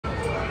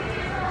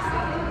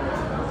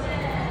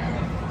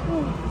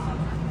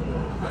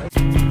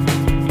Made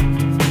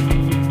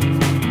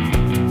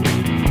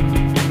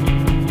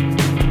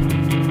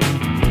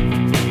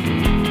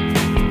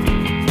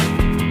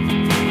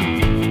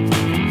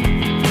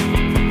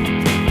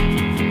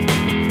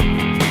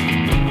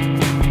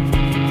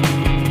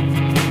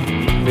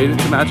it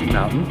to Magic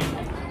Mountain,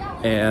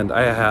 and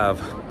I have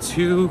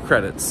 2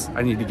 credits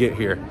I need to get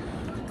here.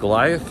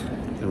 Goliath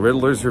and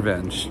Riddler's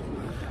Revenge.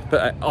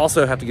 But I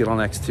also have to get on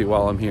X2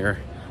 while I'm here.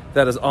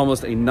 That is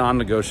almost a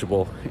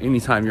non-negotiable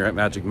anytime you're at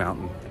Magic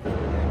Mountain.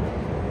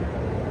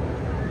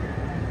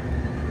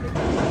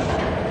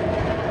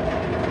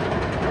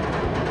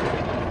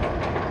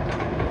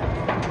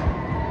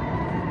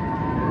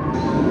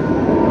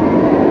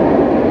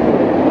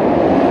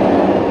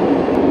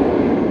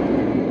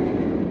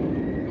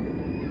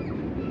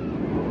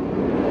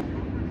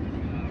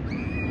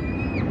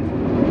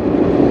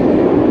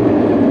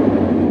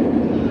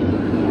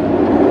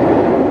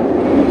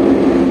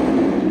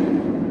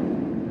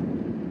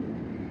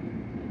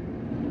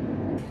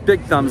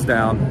 Big thumbs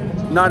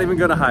down, not even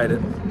gonna hide it.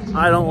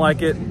 I don't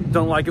like it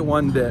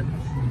one bit.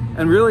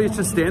 And really it's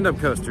just stand-up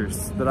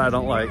coasters that I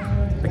don't like.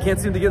 I can't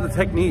seem to get the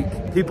technique.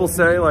 People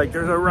say like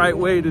there's a right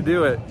way to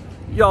do it.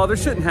 Y'all, there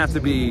shouldn't have to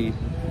be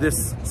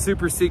this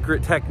super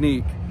secret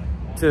technique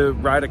to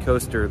ride a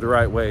coaster the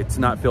right way to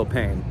not feel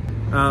pain.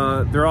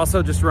 They're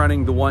also just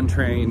running the 1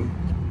 train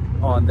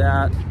on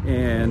that,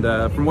 and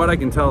from what I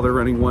can tell, they're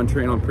running 1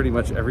 train on pretty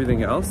much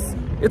everything else.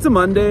 It's a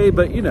Monday,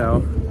 but you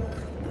know,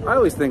 I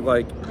always think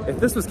like, if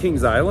this was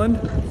Kings Island,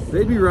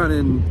 they'd be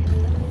running,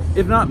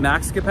 if not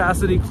max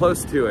capacity,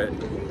 close to it,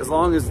 as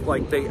long as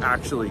like they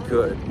actually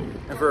could.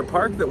 And for a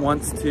park that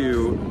wants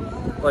to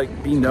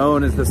like be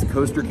known as this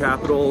coaster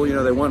capital, you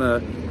know, they want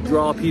to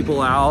draw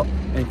people out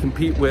and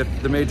compete with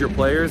the major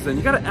players, then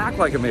you got to act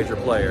like a major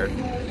player,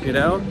 you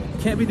know? You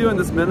can't be doing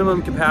this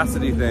minimum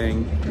capacity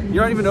thing.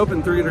 You're not even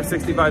open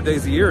 365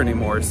 days a year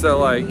anymore. So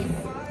like,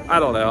 I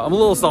don't know. I'm a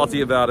little salty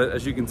about it,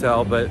 as you can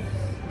tell, but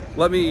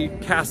let me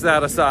cast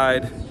that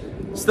aside.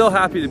 Still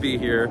happy to be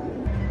here.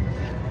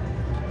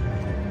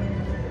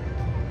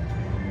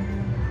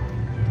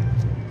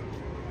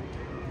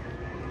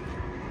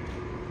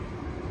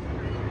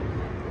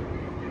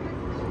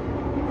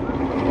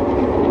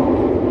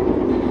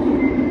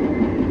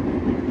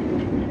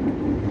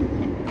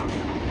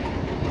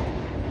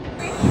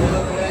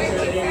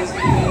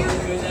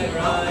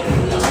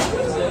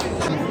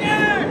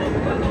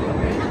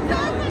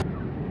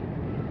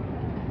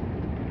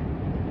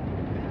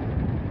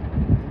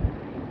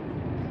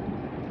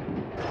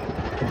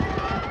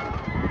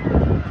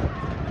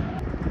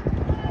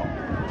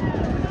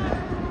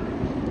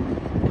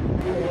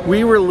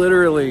 We were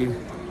literally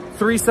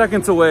 3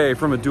 seconds away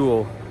from a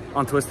duel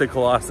on Twisted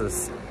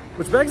Colossus,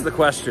 which begs the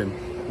question,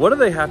 what do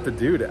they have to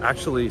do to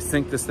actually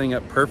sync this thing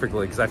up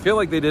perfectly? Because I feel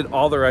like they did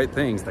all the right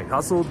things. They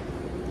hustled,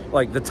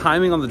 like the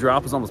timing on the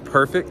drop was almost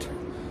perfect.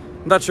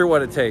 I'm not sure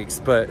what it takes,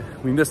 but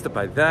we missed it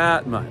by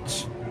that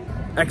much.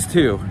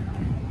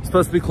 X2,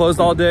 supposed to be closed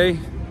all day.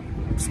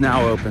 It's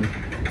now open.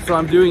 So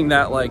I'm doing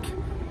that like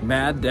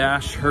mad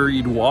dash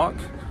hurried walk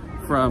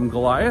from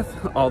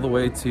Goliath all the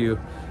way to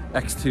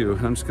X2.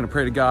 And I'm just gonna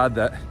pray to God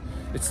that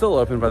it's still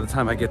open by the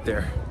time I get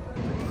there.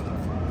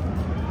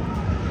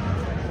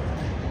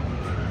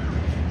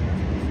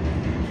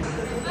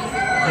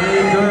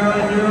 Hey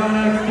girls, you're on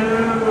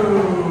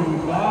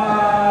X2. Bye.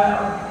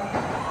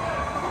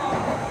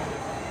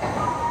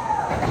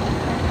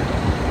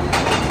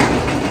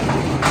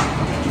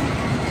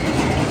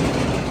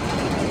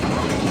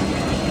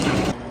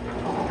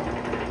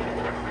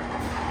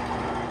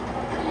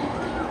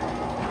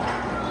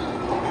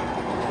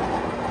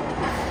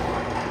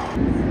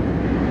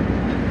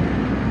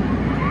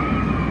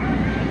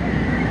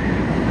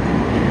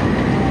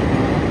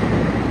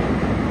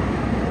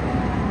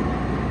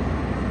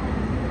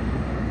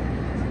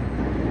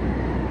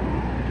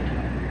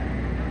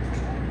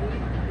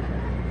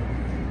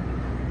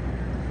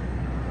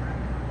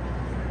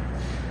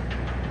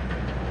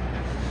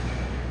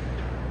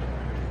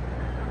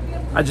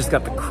 I just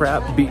got the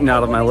crap beaten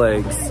out of my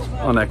legs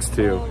on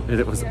X2 and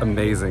it was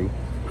amazing.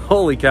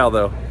 Holy cow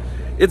though,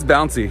 it's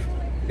bouncy.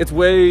 It's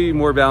way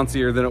more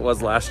bouncier than it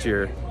was last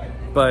year,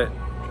 but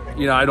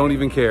you know, I don't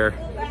even care.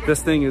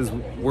 This thing is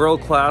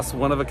world-class,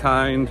 one of a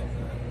kind.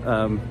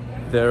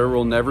 There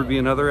will never be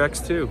another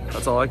X2.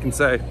 That's all I can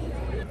say.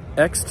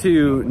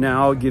 X2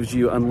 now gives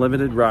you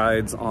unlimited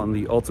rides on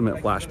the Ultimate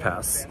Flash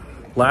Pass.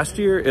 Last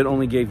year, it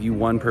only gave you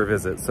 1 per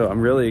visit, so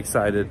I'm really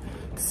excited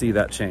to see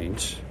that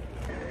change.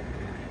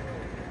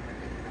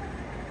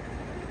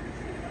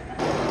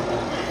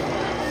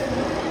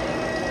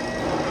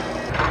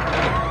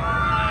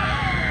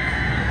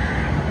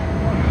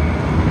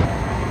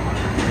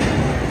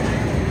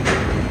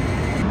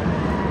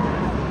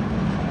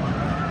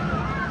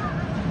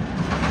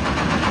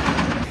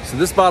 So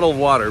this bottle of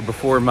water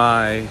before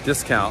my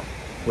discount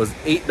was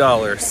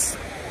 $8.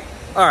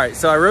 All right,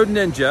 so I rode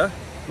Ninja.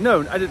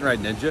 No, I didn't ride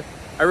Ninja.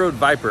 I rode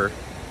Viper,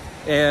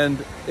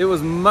 and it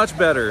was much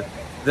better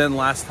than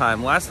last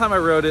time. Last time I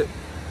rode it,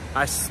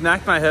 I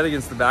smacked my head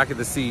against the back of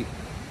the seat.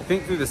 I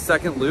think through the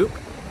second loop,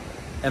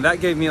 and that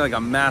gave me like a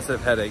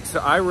massive headache. So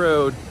I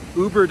rode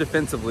uber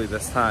defensively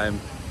this time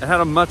and had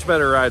a much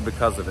better ride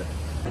because of it.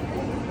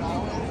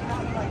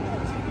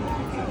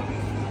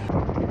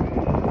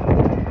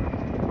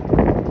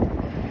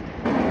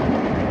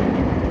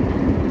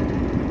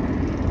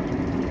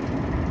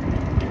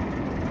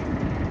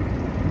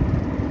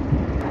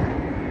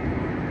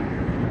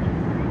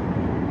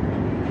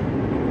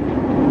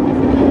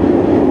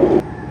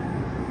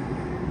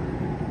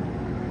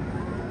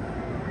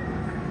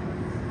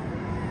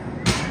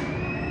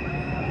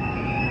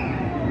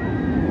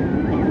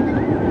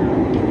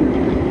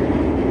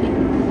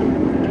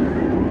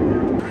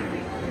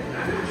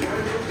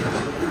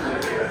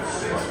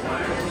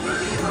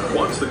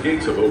 Once the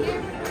gates have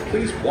opened,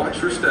 please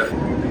watch your step.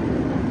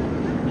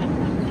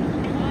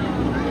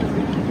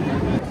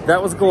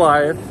 That was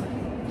Goliath,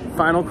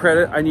 final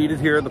credit I needed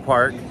here at the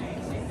park,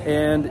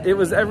 and it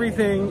was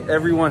everything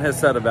everyone has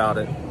said about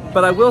it.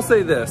 But I will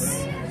say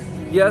this,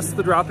 yes,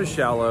 the drop is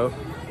shallow,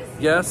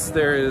 yes,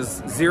 there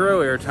is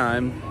zero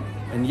airtime,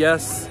 and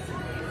yes,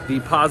 the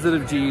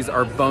positive G's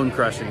are bone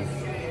crushing.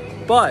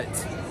 But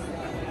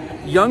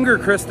younger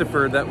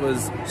Christopher that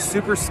was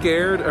super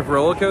scared of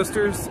roller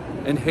coasters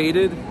and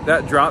hated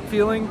that drop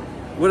feeling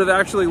would have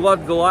actually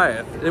loved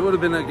Goliath. It would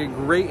have been like a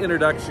great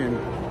introduction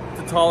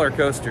to taller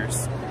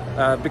coasters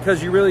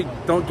because you really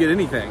don't get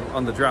anything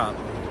on the drop.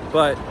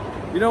 But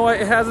you know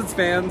what, it has its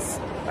fans.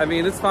 I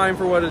mean, it's fine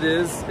for what it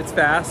is. It's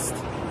fast,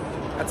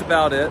 that's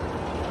about it.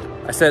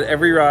 I said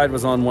every ride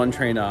was on one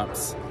train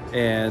ops,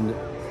 and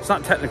it's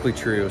not technically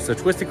true. So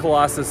Twisted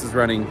Colossus is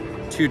running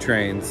 2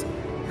 trains.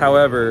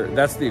 However,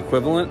 that's the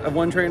equivalent of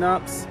one train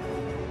ops.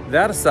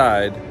 That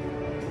aside,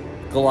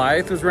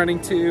 Goliath was running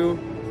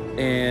 2,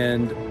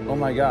 and oh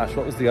my gosh,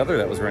 what was the other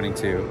that was running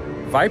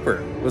 2?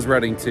 Viper was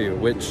running 2,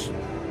 which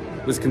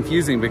was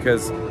confusing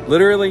because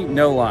literally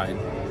no line.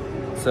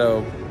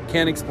 So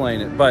can't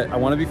explain it, but I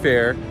want to be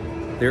fair.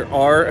 There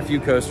are a few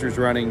coasters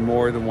running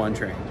more than one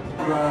train.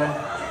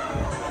 Right.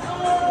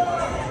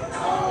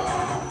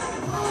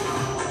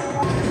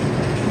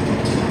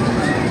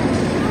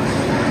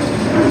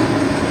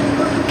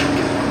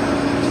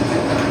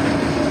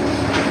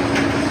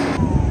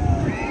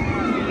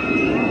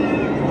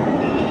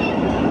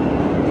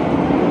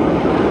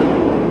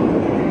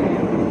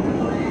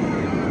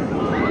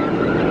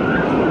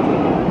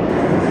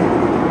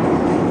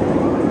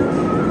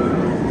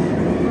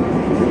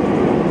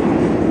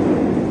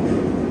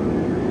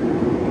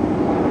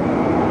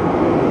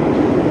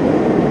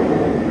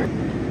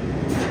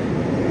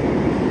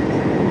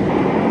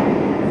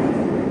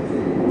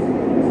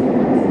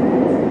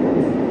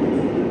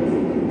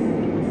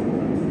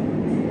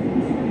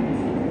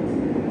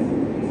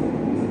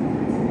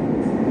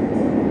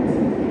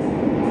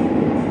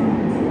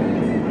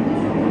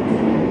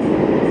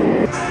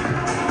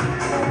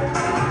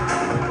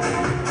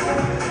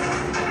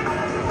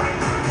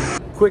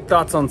 Quick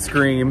thoughts on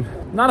Scream.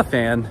 Not a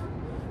fan,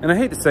 and I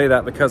hate to say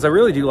that because I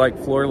really do like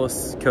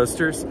floorless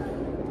coasters.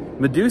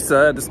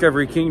 Medusa at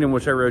Discovery Kingdom,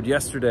 which I rode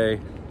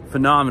yesterday,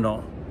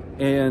 phenomenal.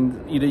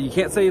 And you know, you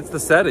can't say it's the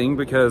setting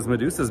because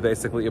Medusa is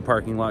basically a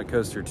parking lot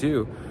coaster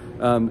too.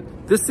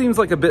 This seems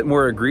like a bit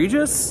more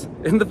egregious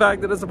in the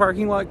fact that it's a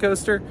parking lot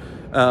coaster,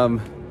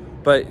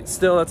 but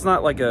still, that's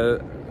not like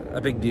a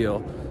big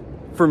deal.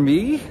 For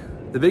me,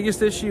 the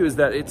biggest issue is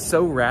that it's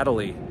so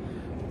rattly.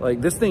 Like,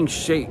 this thing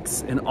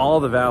shakes in all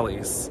the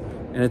valleys,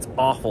 and it's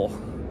awful.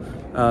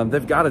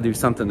 They've got to do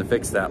something to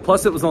fix that.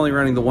 Plus, it was only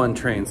running the one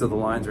train, so the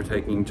lines are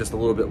taking just a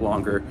little bit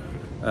longer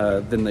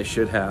than they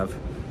should have.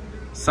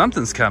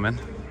 Something's coming.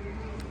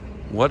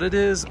 What it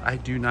is, I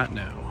do not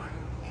know.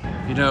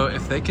 You know,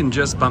 if they can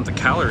just bump the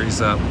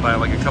calories up by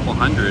like a couple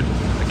hundred,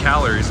 the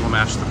calories will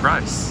match the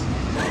price.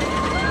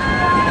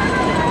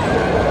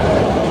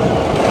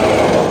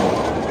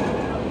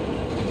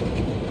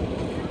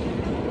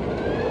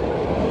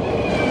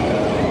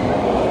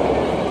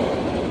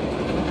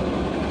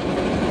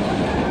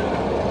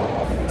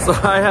 So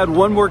I had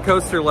one more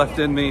coaster left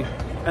in me,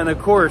 and of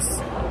course,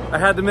 I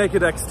had to make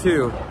it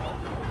X2.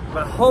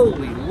 But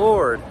holy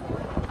Lord,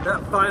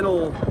 that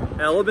final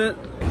element,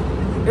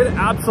 it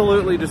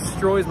absolutely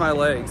destroys my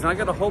legs. And I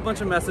got a whole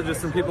bunch of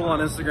messages from people on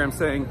Instagram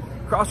saying,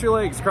 cross your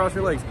legs, cross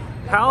your legs.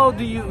 How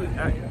do you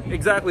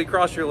exactly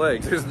cross your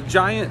legs? There's a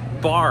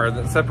giant bar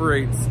that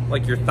separates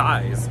like your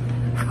thighs.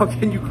 How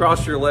can you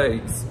cross your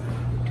legs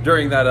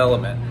during that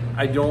element?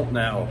 I don't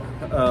know.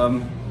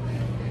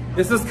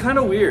 This is kind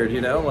of weird,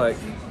 you know, like,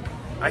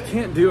 I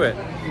can't do it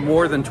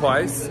more than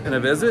twice in a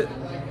visit,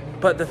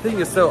 but the thing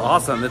is so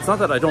awesome. It's not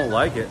that I don't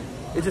like it.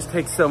 It just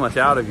takes so much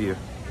out of you.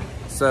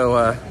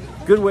 So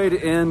good way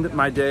to end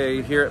my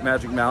day here at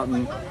Magic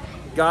Mountain.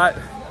 Got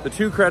the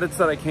 2 credits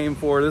that I came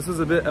for. This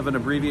was a bit of an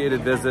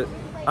abbreviated visit.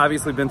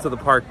 Obviously been to the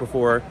park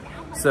before,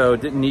 so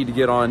didn't need to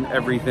get on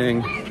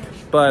everything.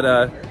 But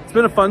it's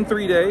been a fun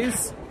 3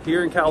 days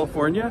here in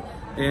California,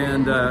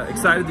 and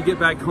excited to get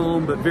back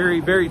home, but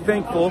very, very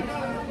thankful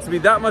to be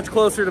that much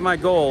closer to my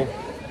goal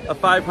of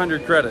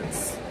 500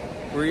 credits.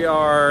 We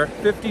are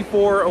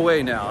 54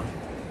 away now.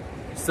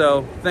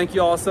 So thank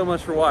you all so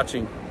much for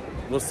watching.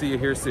 We'll see you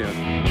here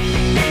soon.